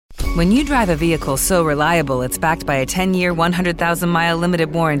When you drive a vehicle so reliable it's backed by a 10-year, 100,000-mile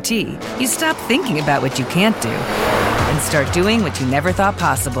limited warranty, you stop thinking about what you can't do and start doing what you never thought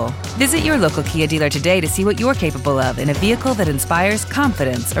possible. Visit your local Kia dealer today to see what you're capable of in a vehicle that inspires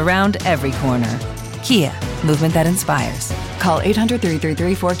confidence around every corner. Kia, movement that inspires. Call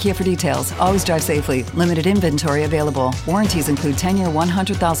 800-333-4KIA for details. Always drive safely. Limited inventory available. Warranties include 10-year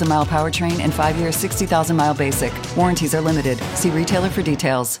 100,000-mile powertrain and 5-year 60,000-mile basic. Warranties are limited. See retailer for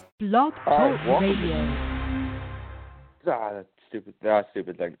details. Blog Talk Radio. That's stupid. That's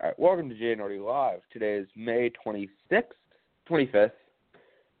stupid thing. All right, welcome to Jnorty Live. Today is May 25th,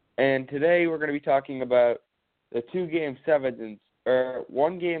 and today we're going to be talking about the 2 Game 7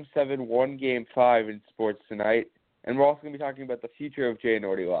 1 Game 7, 1 Game 5 in sports tonight, and we're also going to be talking about the future of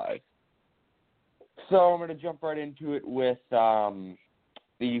Jnorty Live. So I'm going to jump right into it with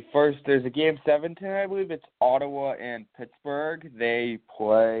there's a Game 7 tonight, I believe. It's Ottawa and Pittsburgh. They're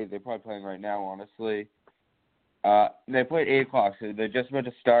probably playing right now, honestly. They play at 8 o'clock, so they're just about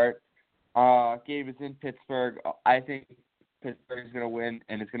to start. Game is in Pittsburgh. I think Pittsburgh is going to win,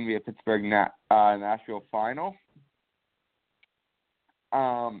 and it's going to be a Pittsburgh-Nashville final.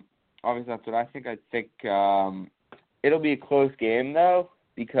 Obviously, that's what I think. I think it'll be a close game, though,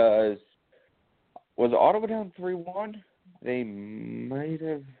 because was Ottawa down 3-1? They might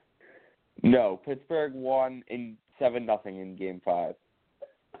have. No, Pittsburgh won in 7-0 in Game 5.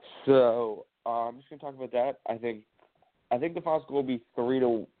 So I'm just gonna talk about that. I think the final score will be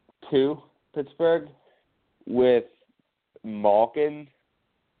 3-2 Pittsburgh, with Malkin.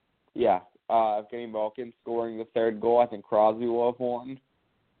 Evgeny Malkin scoring the third goal. I think Crosby will have one,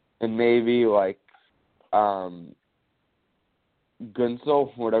 and maybe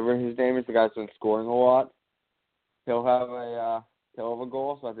Gunsel, whatever his name is, the guy's been scoring a lot. He'll have a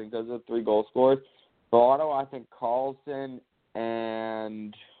goal, so I think those are 3 goal scorers. For Ottawa, I think Carlson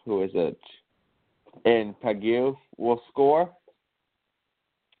and Pagou will score.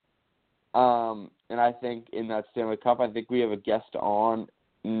 And I think in that Stanley Cup, I think we have a guest on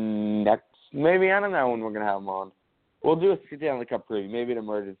next. Maybe, I don't know when we're going to have him on. We'll do a Stanley Cup preview, maybe an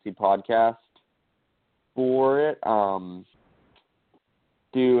emergency podcast for it.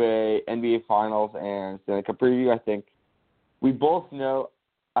 Do a NBA Finals and Stanley Cup preview. I think we both know.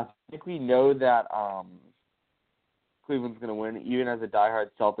 I think we know that Cleveland's going to win. Even as a diehard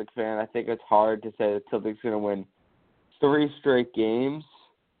Celtics fan, I think it's hard to say that Celtics going to win 3 straight games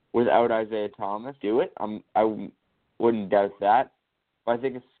without Isaiah Thomas. Do it. I wouldn't doubt that. But I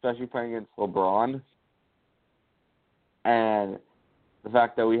think especially playing against LeBron and the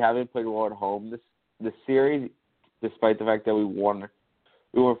fact that we haven't played well at home this series, despite the fact that we were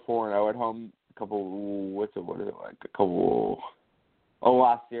 4-0 at home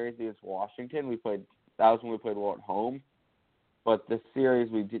last series against Washington. That was when we played well at home. But this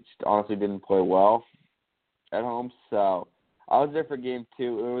series, we honestly didn't play well at home. So I was there for Game 2.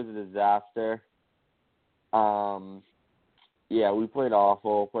 It was a disaster. We played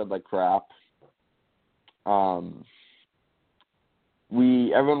awful, played like crap. I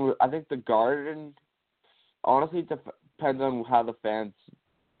think the Garden, honestly, depends on how the fans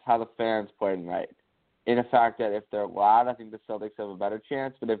play tonight. In the fact that if they're loud, I think the Celtics have a better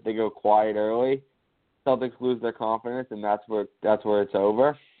chance. But if they go quiet early, Celtics lose their confidence, and that's where it's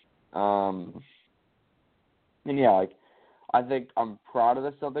over. I think I'm proud of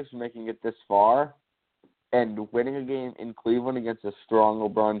the Celtics for making it this far and winning a game in Cleveland against a strong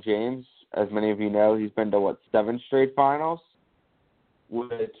LeBron James. As many of you know, he's been to 7 straight finals,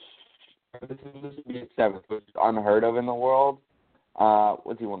 which this would be his 7th, which is unheard of in the world.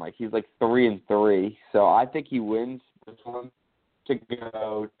 What's he won like? He's 3-3. So I think he wins this one to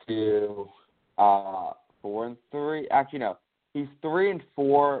go to 4-3. Actually, no. He's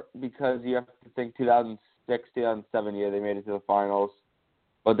 3-4 because you have to think 2006, 2007 year they made it to the finals,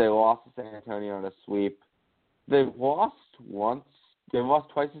 but they lost to San Antonio in a sweep. They've lost once. They've lost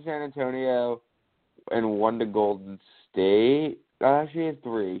twice to San Antonio and 1 to Golden State. Actually, it's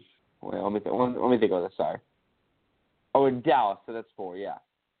 3. Wait, let me think of this. Sorry. Oh, in Dallas, so that's 4, yeah.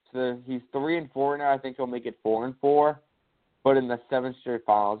 So he's 3-4 now. I think he'll make it 4-4. But in the 7 straight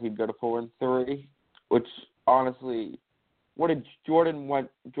finals, he'd go to 4-3, which honestly, Jordan won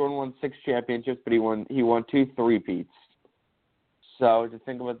 6 championships, but he won 2 three-peats. So to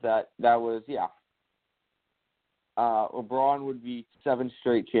think about that was, LeBron would be 7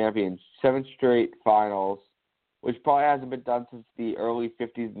 straight champions, 7 straight finals, which probably hasn't been done since the early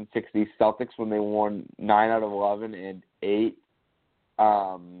 50s and 60s Celtics when they won 9 out of 11 and 8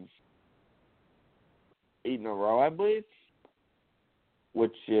 in a row, I believe,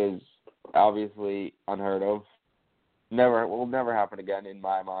 which is obviously unheard of. will never happen again in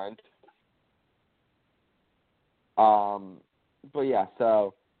my mind. But yeah,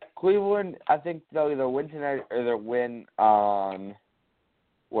 so Cleveland, I think they'll either win tonight or they'll win on,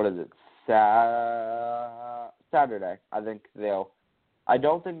 Saturday. I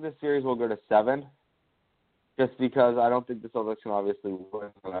don't think the series will go to 7, just because I don't think the Celtics can obviously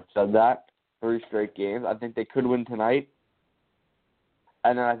win. And I've said that 3 straight games. I think they could win tonight,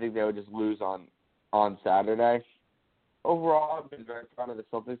 and then I think they would just lose on Saturday. Overall, I've been very proud of the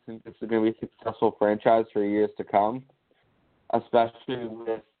Celtics. I think this is going to be a successful franchise for years to come, especially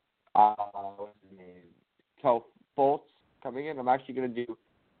with Kel Fultz coming in. I'm actually going to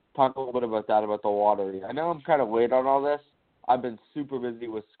talk a little bit about that, about the lottery. I know I'm kind of late on all this. I've been super busy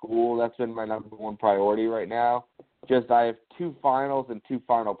with school. That's been my number one priority right now. I have 2 finals and 2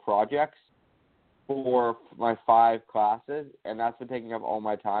 final projects for my 5 classes, and that's been taking up all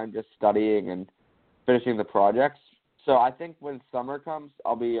my time, just studying and finishing the projects. So I think when summer comes,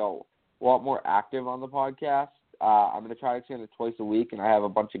 I'll be a lot more active on the podcast. I'm going to try to extend it twice a week, and I have a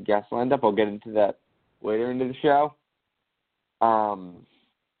bunch of guests lined up. I'll get into that later into the show.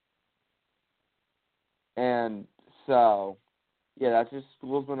 And so, yeah, that's just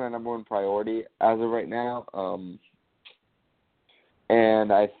school's been my number one priority as of right now.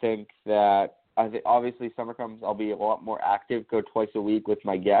 And I think that obviously summer comes, I'll be a lot more active, go twice a week with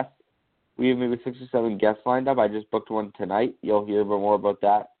my guests. We have maybe 6 or 7 guests lined up. I just booked one tonight. You'll hear more about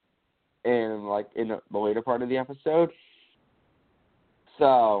that in the later part of the episode.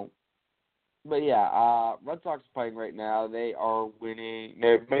 So, but yeah, Red Sox playing right now. They are winning.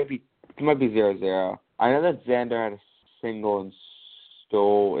 It might be 0-0. I know that Xander had a single and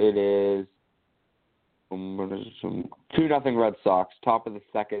stole. It is 2-0 Red Sox, top of the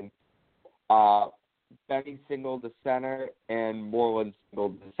second. Benny singled to center, and Moreland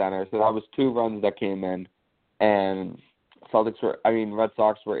singled to center. So that was 2 runs that came in, and Red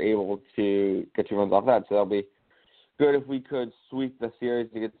Sox were able to get 2 runs off that. So that'll be good if we could sweep the series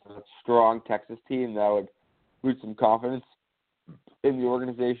against a strong Texas team. That would boost some confidence in the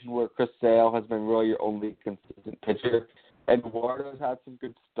organization, where Chris Sale has been really your only consistent pitcher. Eduardo's had some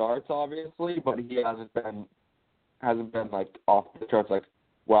good starts, obviously, but he hasn't been like off the charts. Like,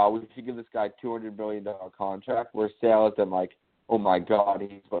 wow, we should give this guy $200 million contract. Where Sale has been like, oh my God,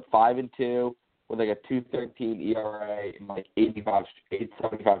 he's 5-2 with like a 2.13 ERA and like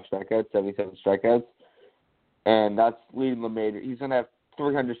 875 strikeouts, 77 strikeouts, and that's leading the major. He's gonna have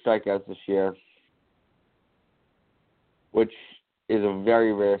 300 strikeouts this year, which is a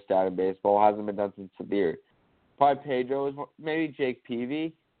very rare stat in baseball. Hasn't been done since Sabir. Probably Pedro, maybe Jake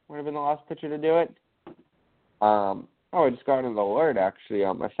Peavy would have been the last pitcher to do it. I just got an alert actually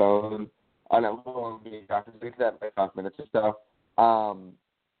on my phone. On a little being doctor, so that by 5 minutes or so.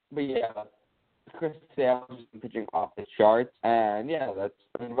 But yeah, Chris Sale has been pitching off the charts, and yeah,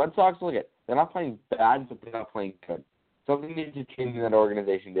 Red Sox. Look at, they're not playing bad, but they're not playing good. Something needs to change in that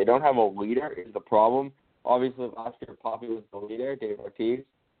organization. They don't have a leader is the problem. Obviously, last year Poppy was the leader, Dave Ortiz.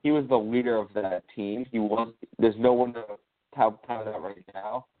 He was the leader of that team. There's no one to tell that right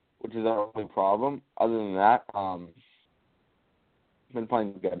now, which is our only problem. Other than that, been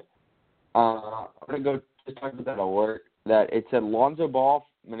playing good. I'm going to go just talk about that alert. That it said Lonzo Ball,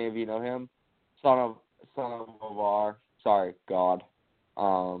 many of you know him, son of LeVar, sorry, God,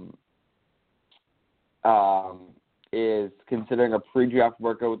 is considering a pre-draft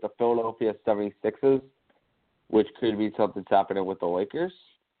workout with the Philadelphia 76ers, which could be something that's happening with the Lakers.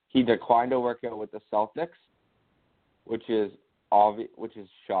 He declined a workout with the Celtics, which is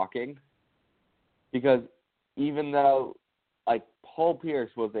shocking, because even though Paul Pierce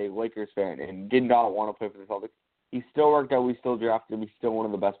was a Lakers fan and did not want to play for the Celtics, he still worked out. We still drafted him. He's still one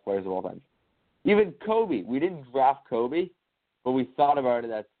of the best players of all time. Even Kobe, we didn't draft Kobe, but we thought about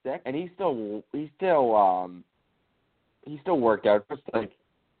it at 6, and he still worked out. Just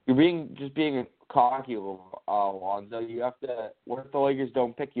you're being cocky, Alonzo. You have to. What if the Lakers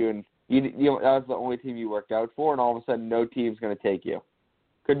don't pick you, and that was the only team you worked out for, and all of a sudden no team's going to take you?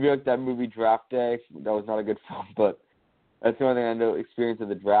 Could be like that movie Draft Day. That was not a good film, but that's the only thing I know experience of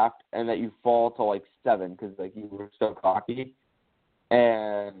the draft, and that you fall to 7 because you were so cocky.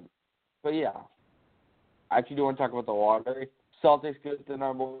 But yeah, I actually do want to talk about the lottery. Celtics get the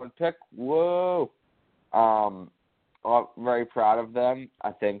number 1 pick. Whoa! I'm very proud of them.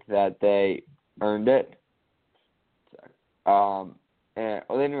 I think that they earned it. And they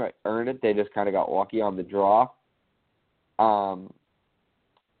didn't earn it. They just kind of got lucky on the draw.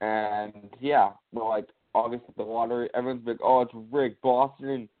 And yeah, but obviously the lottery, everyone's like, oh, it's rigged.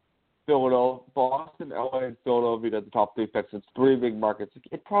 Boston, LA, and Philadelphia are the top 3 picks. It's 3 big markets.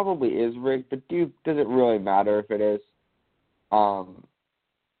 It probably is rigged, but does it really matter if it is? So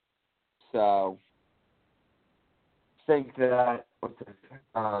think that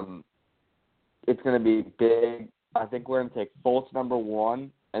it's going to be big. I think we're going to take Fultz number 1,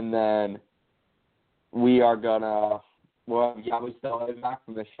 and then we are going to we still back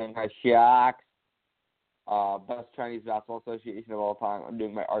from the Shanghai Sharks, best Chinese basketball association of all time. I'm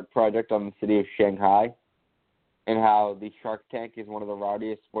doing my art project on the city of Shanghai and how the Shark Tank is one of the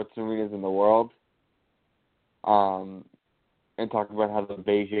rowdiest sports arenas in the world. And talking about how the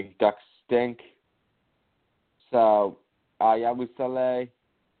Beijing Ducks stink. So, we still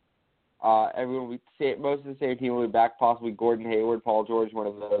everyone most of the same team will be back, possibly Gordon Hayward, Paul George, one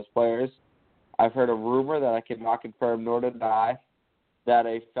of those players. I've heard a rumor that I cannot confirm nor deny that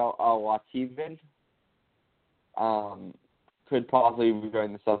a Lativan could possibly be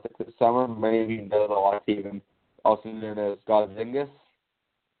joining the Celtics this summer. Many of you know the Lativan, also known as Godzingis.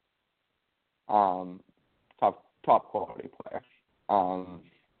 Top quality player.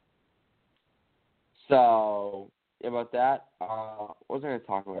 So about that, what was I going to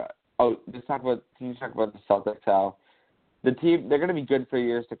talk about? Oh, can you talk about the Celtics? How the team, they're going to be good for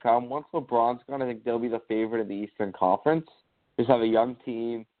years to come. Once LeBron's gone, I think they'll be the favorite of the Eastern Conference. Just have a young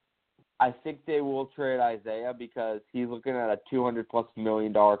team. I think they will trade Isaiah because he's looking at a $200+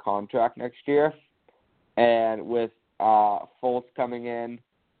 million contract next year, and with Fultz coming in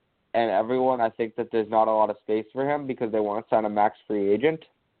and everyone, I think that there's not a lot of space for him because they want to sign a max free agent.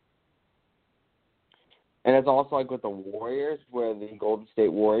 And it's also like with the Warriors, where the Golden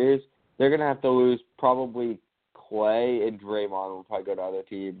State Warriors, they're going to have to lose probably Clay, and Draymond will probably go to other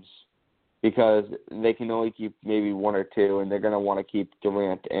teams because they can only keep maybe 1 or 2, and they're going to want to keep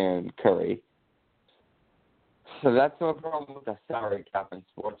Durant and Curry. So that's no problem with the salary cap in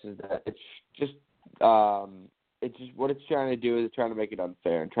sports, is that it's just what it's trying to do is trying to make it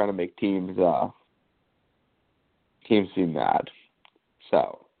unfair and trying to make teams be mad.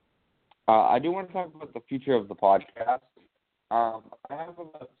 So I do want to talk about the future of the podcast. I have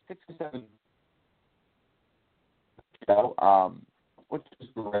about 6 or 7 which is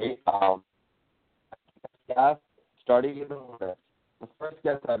great. Starting in the first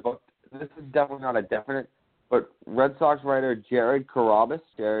guest I booked, this is definitely not a definite, but Red Sox writer Jared Carabas.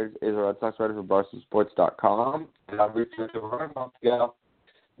 Jared is a Red Sox writer for BarstoolSports.com, and I reached out to him a month ago,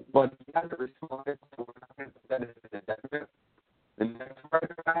 but he hasn't responded, so we're not going to put that as a definite. The next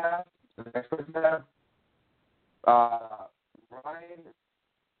person I have, Ryan,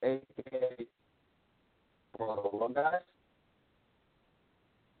 a.k.a. one of the little guys.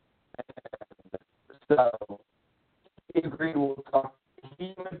 So he agreed we'll talk.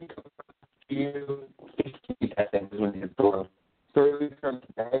 He might be coming to you 15, I think, is when he's going. 3 weeks from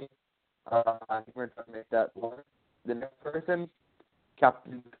today. I think we're trying to make that work. The next person,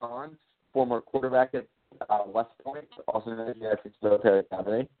 Captain Collins, former quarterback at West Point, also known as the Essex Military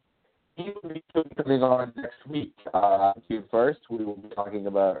Academy. He will be coming on next week, June 1st. We will be talking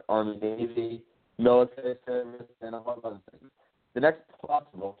about Army, Navy, military service, and a lot of other things. The next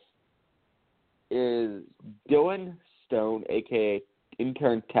possible is Dylan Stone, a.k.a.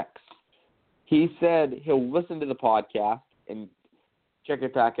 Intern Tex. He said he'll listen to the podcast and check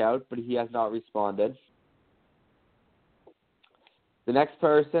it back out, but he has not responded. The next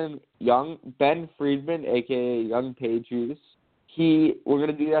person, young Ben Friedman, a.k.a. Young Pages. We're going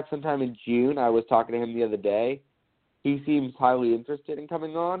to do that sometime in June. I was talking to him the other day. He seems highly interested in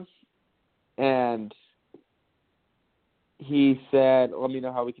coming on, and he said, let me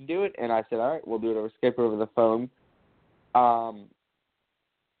know how we can do it. And I said, all right, we'll do it over Skype or over the phone. And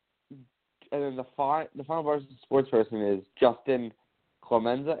then the final Barstool Sports person is Justin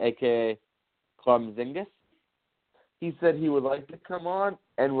Clemenza, a.k.a. Clemzingus. He said he would like to come on,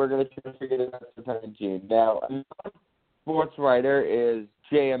 and we're going to try to figure it out sometime in June. Now, another sports writer is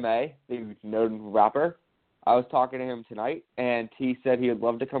JMA, the known rapper. I was talking to him tonight, and he said he would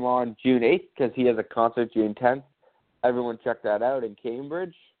love to come on June 8th because he has a concert June 10th. Everyone check that out in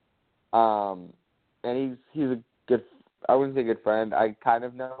Cambridge. And he's a good, I wouldn't say good friend. I kind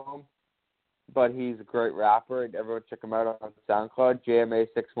of know him, but he's a great rapper, and everyone check him out on SoundCloud,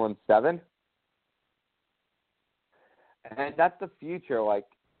 JMA617. And that's the future. Like,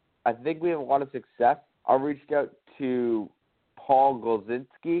 I think we have a lot of success. I reached out to Paul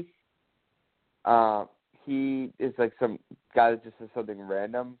Golzinski. He is like some guy that just says something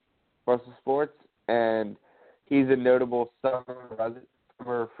random for sports, and he's a notable summer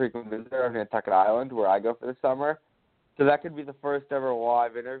frequent visitor of Nantucket Island, where I go for the summer. So that could be the first ever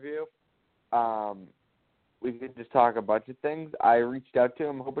live interview. We could just talk a bunch of things. I reached out to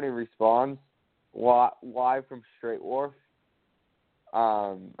him, hoping he responds live from Straight Wharf.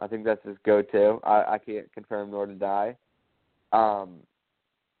 I think that's his go-to. I can't confirm nor deny. And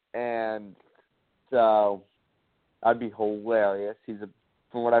so that'd be hilarious. He's,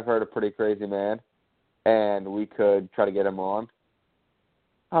 from what I've heard, a pretty crazy man, and we could try to get him on.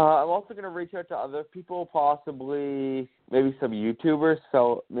 I'm also going to reach out to other people, possibly maybe some YouTubers,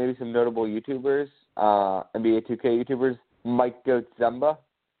 so maybe some notable YouTubers, NBA 2K YouTubers. Mike Goat Zemba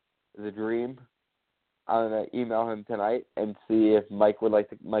is a dream. I'm going to email him tonight and see if Mike Goat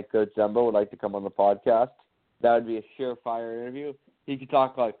Zemba would like to come on the podcast. That would be a surefire interview. He could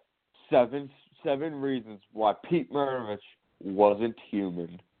talk like seven reasons why Pete Maravich wasn't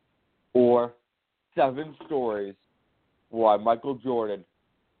human, or 7 stories why Michael Jordan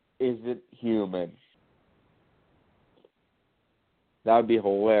isn't human. That would be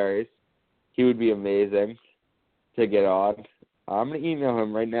hilarious. He would be amazing to get on. I'm going to email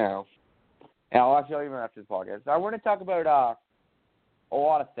him right now. And I'll actually email after the podcast. I want to talk about a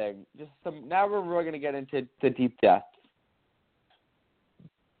lot of things. Now we're really going to get into deep depths.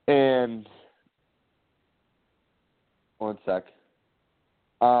 And one sec.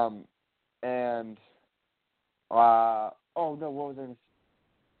 Oh no, what was I going to say?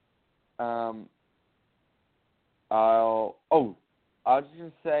 I was just going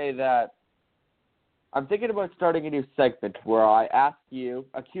to say that I'm thinking about starting a new segment where I ask you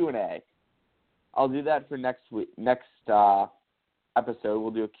a Q&A. I'll do that for next week. Next episode,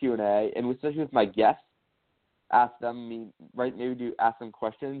 we'll do a Q&A, and especially with my guests, ask them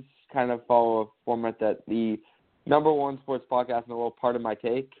questions, kind of follow a format that the number one sports podcast in the world, Part of My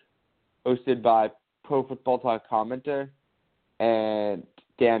Take, hosted by Pro Football Talk commenter and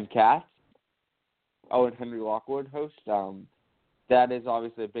Dan Katz. And Henry Lockwood host. That is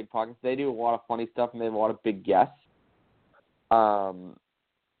obviously a big podcast. They do a lot of funny stuff, and they have a lot of big guests. I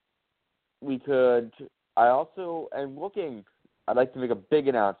also am looking, I'd like to make a big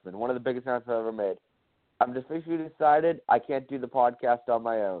announcement, one of the biggest announcements I've ever made. I'm just officially decided I can't do the podcast on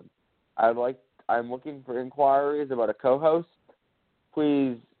my own. I'm looking for inquiries about a co-host.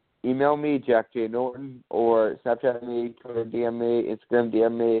 Please email me, Jack J. Norton, or Snapchat me, Twitter DM me, Instagram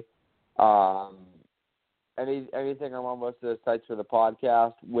DM me. Anything. I'm on most of the sites for the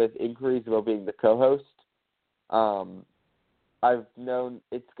podcast with inquiries about being the co-host. I've known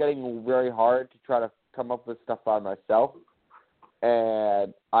it's getting very hard to try to come up with stuff by myself.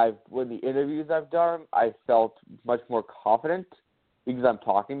 And when the interviews I've done, I felt much more confident because I'm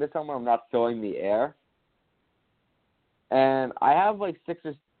talking to someone. I'm not filling the air. And I have like 6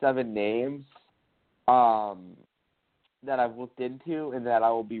 or 7 names that I've looked into and that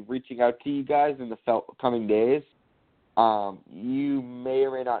I will be reaching out to you guys in the coming days. You may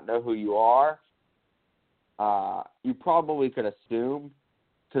or may not know who you are. You probably could assume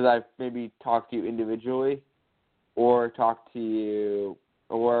because I've maybe talked to you individually or talked to you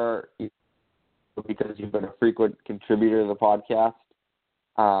or because you've been a frequent contributor to the podcast.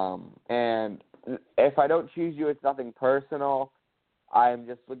 And if I don't choose you, it's nothing personal. I'm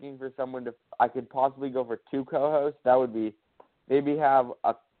just looking for someone I could possibly go for 2 co-hosts. That would be maybe have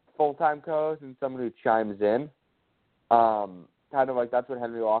a full-time co-host and someone who chimes in. Kind of like that's what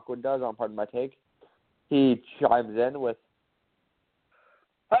Henry Lockwood does on Part of My Take. He chimes in with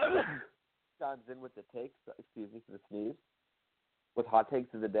the takes, excuse me for the sneeze, with hot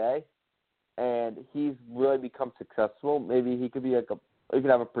takes of the day. And he's really become successful. Maybe he could be you could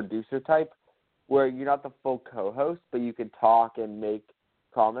have a producer type where you're not the full co-host, but you can talk and make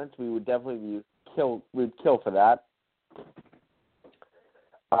comments. We would definitely we'd kill for that.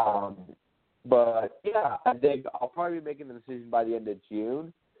 But yeah, I think I'll probably be making the decision by the end of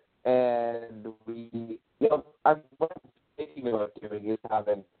June. And I'm thinking about doing is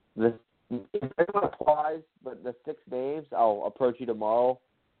having this. If anyone applies, but the 6 names, I'll approach you tomorrow,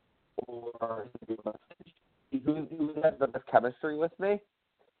 or who has the best chemistry with me,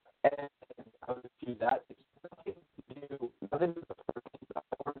 and I would do that. Nothing to do,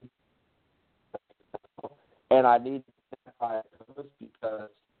 and I need to identify a co-host because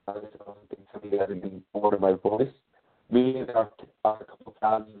I don't think somebody hasn't been bored of my voice. Me and our couple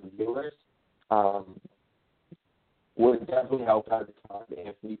thousand viewers would definitely help out a ton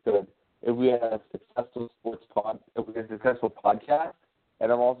if we had a successful successful podcast.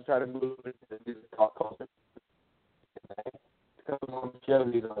 And I'm also trying to move into the music talk culture. Come on the show,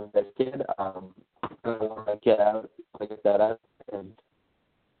 he's a nice kid. I want to get that out. And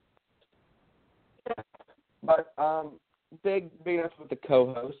yeah. But big enough with the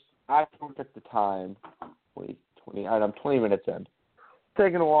co-host. I don't take the time. 20 minutes in. It's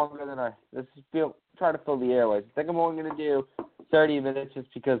taking longer than trying to fill the airways. I think I'm only going to do 30 minutes just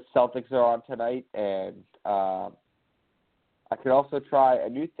because Celtics are on tonight, and I could also try a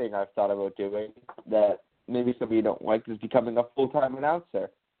new thing I've thought about doing that maybe somebody you don't like is becoming a full-time announcer.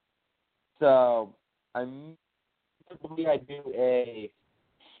 So I'm actually going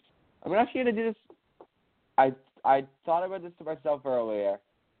to do this. I thought about this to myself earlier.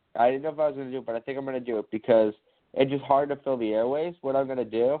 I didn't know if I was going to do it, but I think I'm going to do it because it's just hard to fill the airways. What I'm going to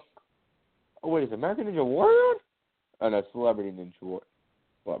do. Oh, wait, is American Ninja Warrior? Oh, no, Celebrity Ninja Warrior.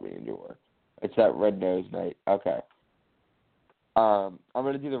 Celebrity Ninja Warrior. It's that Red Nose night. Okay. I'm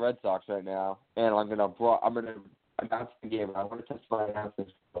going to do the Red Sox right now, and I'm going to announce the game. I want to test my announcing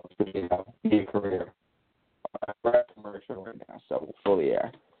skills for the career. We're at commercial right now, so we'll fill the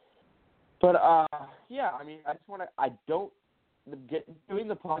air. But, yeah, I mean, doing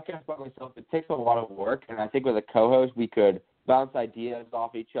the podcast by myself, it takes a lot of work, and I think with a co-host, we could bounce ideas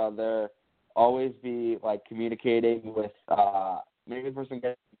off each other, always be, like, communicating with, maybe the person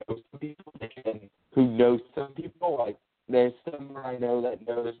gets to know some people who knows some people. Like, there's someone I know that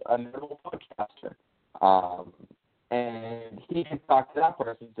knows a notable podcaster, and he can talk to that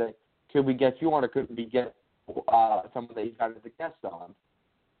person and say, could we get you on, or could we get someone that he's got as a guest on?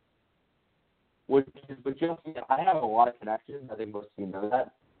 But just me, I have a lot of connections. I think most of you know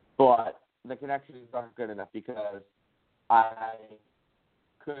that. But the connections aren't good enough because I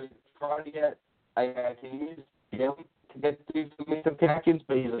could try to get, I can use him to make some connections,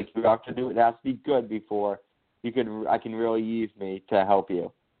 but he's like, you have to do it. It has to be good before I can really use me to help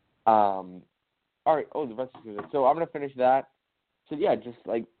you. All right. Oh, the rest is good. So I'm going to finish that. So, yeah, just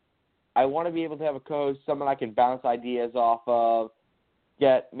like I want to be able to have a coach, someone I can bounce ideas off of.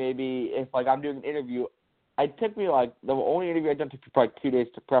 Get maybe if like I'm doing an interview, it took me like the only interview I've done took me probably 2 days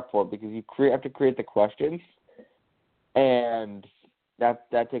to prep for it because you have to create the questions, and that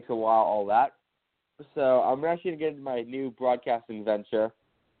takes a while. All that. So I'm actually gonna get into my new broadcasting venture.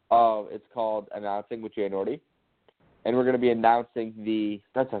 It's called Announcing with Jnorty, and we're gonna be announcing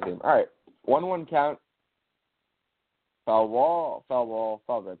that's our theme. All right, 1-1 count. Foul ball,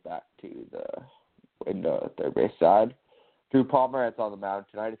 right back to the window, third base side. Drew Pomeranz on the mound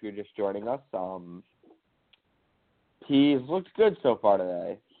tonight, if you're just joining us. He's looked good so far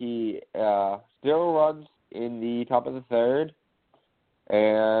today. He 0 runs in the top of the third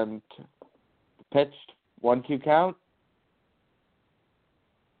and pitched 1-2 count.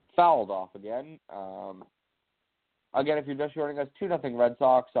 Fouled off again. Again, if you're just joining us, 2-0 Red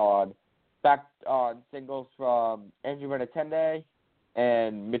Sox back on singles from Andrew Benintendi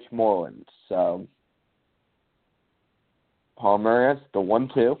and Mitch Moreland. So Pomeranz, the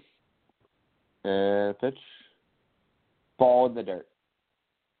 1-2, and pitch, ball in the dirt.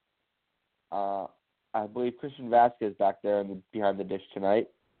 I believe Christian Vasquez back there behind the dish tonight.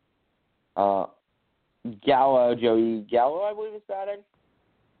 Joey Gallo, I believe is batting.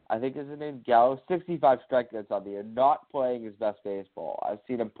 I think is his name, Gallo. 65 strikeouts on the year, not playing his best baseball. I've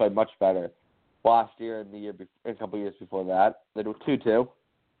seen him play much better last year and a couple years before that. They were 2-2.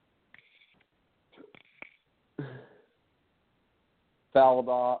 Fouled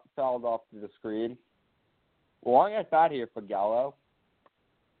off to the screen. Long at bat here for Gallo.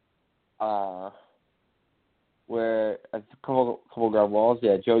 Where a couple ground balls.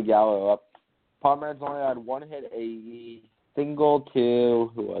 Yeah, Joe Gallo up. Pomeranz only had one hit, a single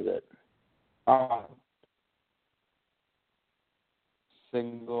to who was it?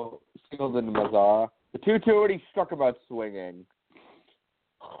 Single to Mazzara. The 2-2 and he struck him out swinging.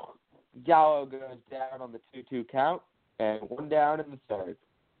 Gallo goes down on the 2-2 count. And 1 down in the third.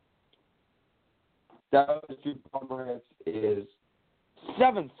 That was Drew Pomeranz is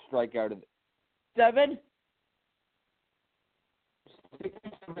 7th strikeout of the 7th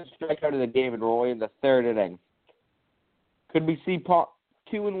strikeout of the game, and we're only in the third inning. Could we see 2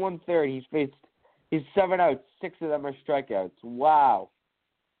 1/3? He's 7 outs, 6 of them are strikeouts. Wow.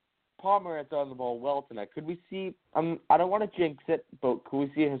 Pomeranz on the ball well tonight. Could we see? I don't want to jinx it, but could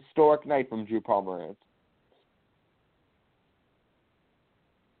we see a historic night from Drew Pomeranz?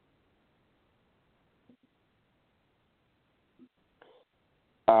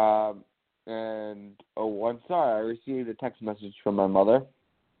 I received a text message from my mother.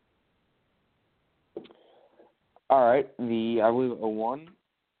 All right, I believe 1-0.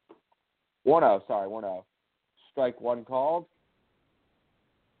 1-0. Strike one called.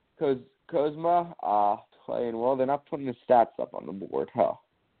 Kozma, playing well. They're not putting the stats up on the board, huh?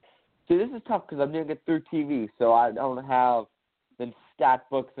 See, this is tough because I'm doing it through TV, so I don't have the stat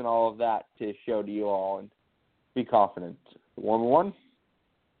books and all of that to show to you all and be confident. 1-1.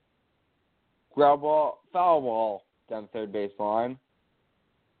 Ground ball, foul ball down the third base line.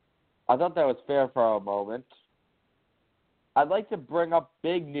 I thought that was fair for a moment. I'd like to bring up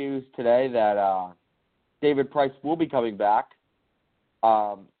big news today that David Price will be coming back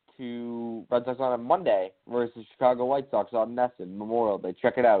to to Red Sox on Monday versus Chicago White Sox on NESN Memorial Day.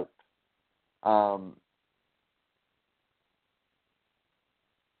 Check it out. Sorry,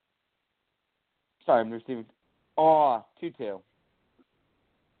 I'm receiving. 2-2.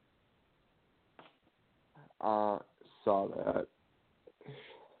 Saw that.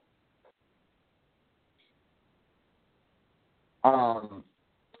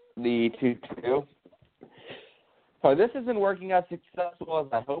 The 2-2. So this isn't working as successful as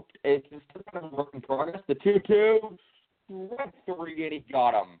I hoped. It's still kind of a work in progress. The 2-2, strike 3, and he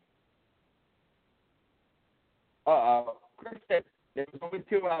got him. Chris said there was only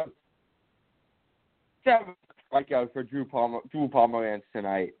 2 outs. 7 strikeouts for Drew Pomeranz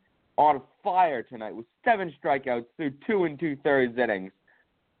tonight. On fire tonight with 7 strikeouts through 2 2/3 innings.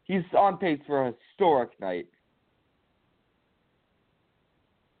 He's on pace for a historic night.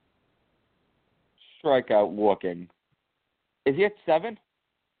 Strikeout looking. Is he at 7?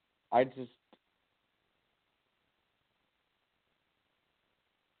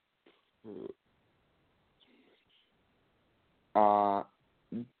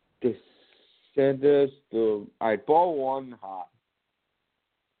 DeSantis, all right, ball 1 hot.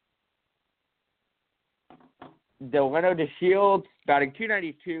 Delano DeShields batting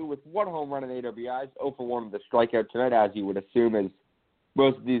 .292 with 1 home run and 8 RBIs. 0 for 1 with a strikeout tonight, as you would assume, as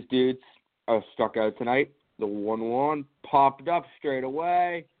most of these dudes are struck out tonight. The 1-1 popped up straight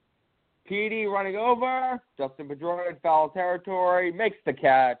away. PD running over. Justin Pedroia in foul territory. Makes the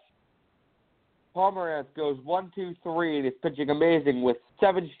catch. Pomeranz goes 1-2-3 and is pitching amazing with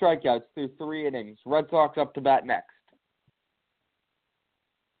 7 strikeouts through 3 innings. Red Sox up to bat next.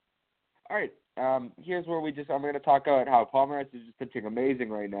 All right. Here's where I'm going to talk about how Pomeranz is just pitching amazing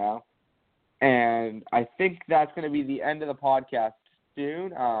right now. And I think that's going to be the end of the podcast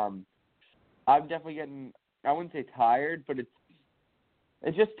soon. I'm definitely getting, I wouldn't say tired, but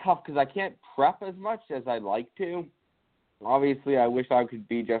it's just tough because I can't prep as much as I'd like to. Obviously, I wish I could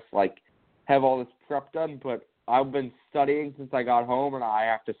be just have all this prep done, but I've been studying since I got home, and I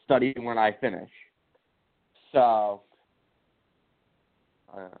have to study when I finish. So,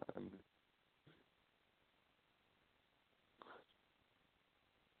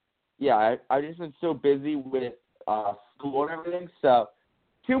 yeah, I've just been so busy with school and everything. So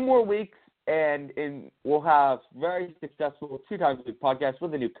 2 more weeks, and we'll have very successful 2 times a week podcast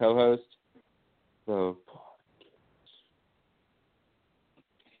with a new co-host. So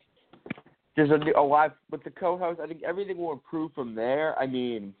there's a live with the co-host. I think everything will improve from there. I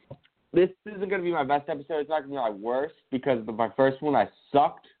mean, this isn't going to be my best episode. It's not going to be my worst because my first one I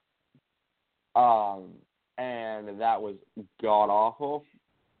sucked, and that was god-awful.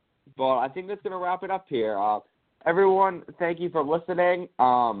 But I think that's going to wrap it up here. Everyone, thank you for listening.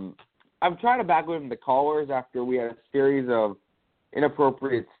 I'm trying to back away from the callers after we had a series of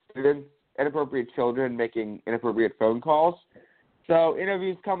inappropriate children making inappropriate phone calls. So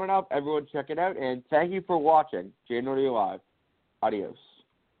interviews coming up. Everyone check it out. And thank you for watching Jnorty Live. Adios.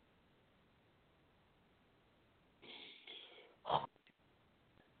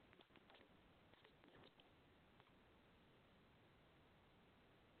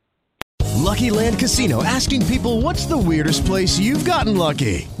 Lucky Land Casino, asking people, what's the weirdest place you've gotten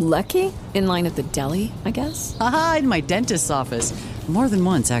lucky? Lucky? In line at the deli, I guess? Aha, in my dentist's office. More than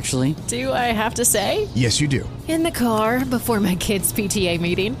once, actually. Do I have to say? Yes, you do. In the car before my kids' PTA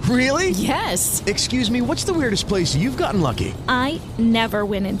meeting. Really? Yes. Excuse me, what's the weirdest place you've gotten lucky? I never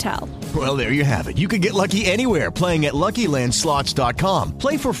win and tell. Well, there you have it. You can get lucky anywhere, playing at LuckyLandSlots.com.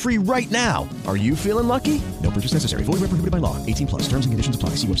 Play for free right now. Are you feeling lucky? No purchase necessary. Void where prohibited by law. 18+. Terms and conditions apply.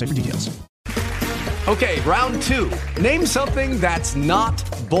 See website for details. Okay, round 2. Name something that's not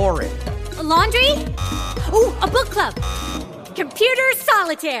boring. A laundry? Ooh, a book club. Computer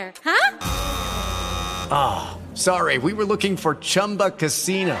solitaire, huh? Ah, sorry, we were looking for Chumba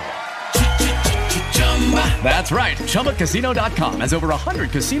Casino. That's right, ChumbaCasino.com has over 100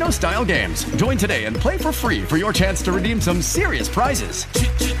 casino-style games. Join today and play for free for your chance to redeem some serious prizes.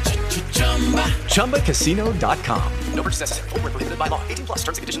 ChumbaCasino.com. No purchase necessary. Void where prohibited by law. 18+. Terms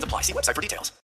and conditions apply. See website for details.